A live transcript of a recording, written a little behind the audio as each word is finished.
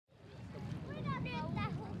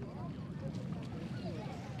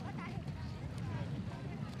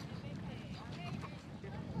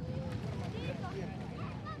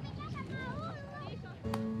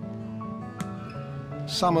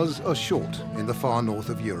summers are short in the far north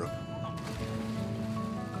of Europe.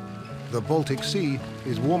 The Baltic Sea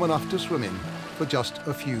is warm enough to swim in for just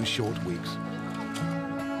a few short weeks.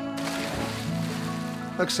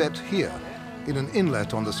 Except here, in an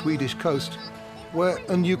inlet on the Swedish coast, where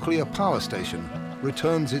a nuclear power station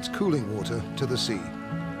returns its cooling water to the sea.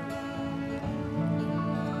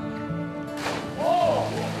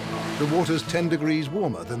 The water's 10 degrees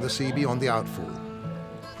warmer than the sea beyond the outfall,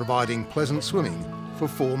 providing pleasant swimming for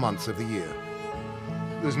 4 months of the year.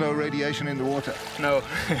 There's no radiation in the water? No,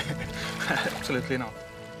 absolutely not.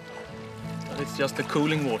 It's just the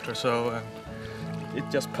cooling water, so it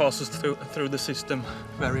just passes through the system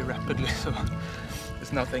very rapidly, so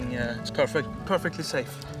there's nothing, it's perfectly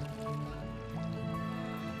safe.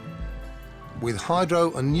 With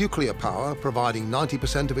hydro and nuclear power providing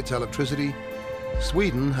 90% of its electricity,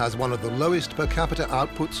 Sweden has one of the lowest per capita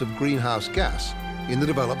outputs of greenhouse gas in the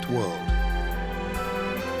developed world.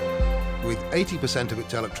 With 80% of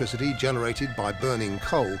its electricity generated by burning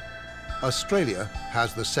coal, Australia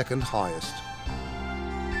has the second highest.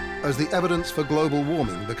 As the evidence for global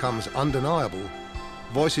warming becomes undeniable,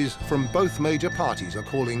 voices from both major parties are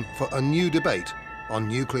calling for a new debate on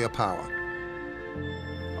nuclear power.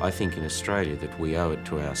 I think in Australia that we owe it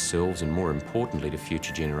to ourselves and more importantly to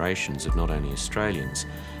future generations of not only Australians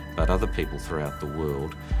but other people throughout the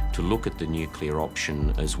world to look at the nuclear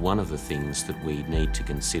option as one of the things that we need to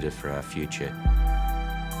consider for our future.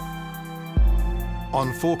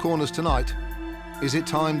 On Four Corners tonight, is it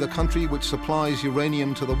time the country which supplies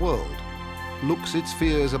uranium to the world looks its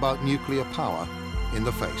fears about nuclear power in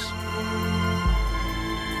the face?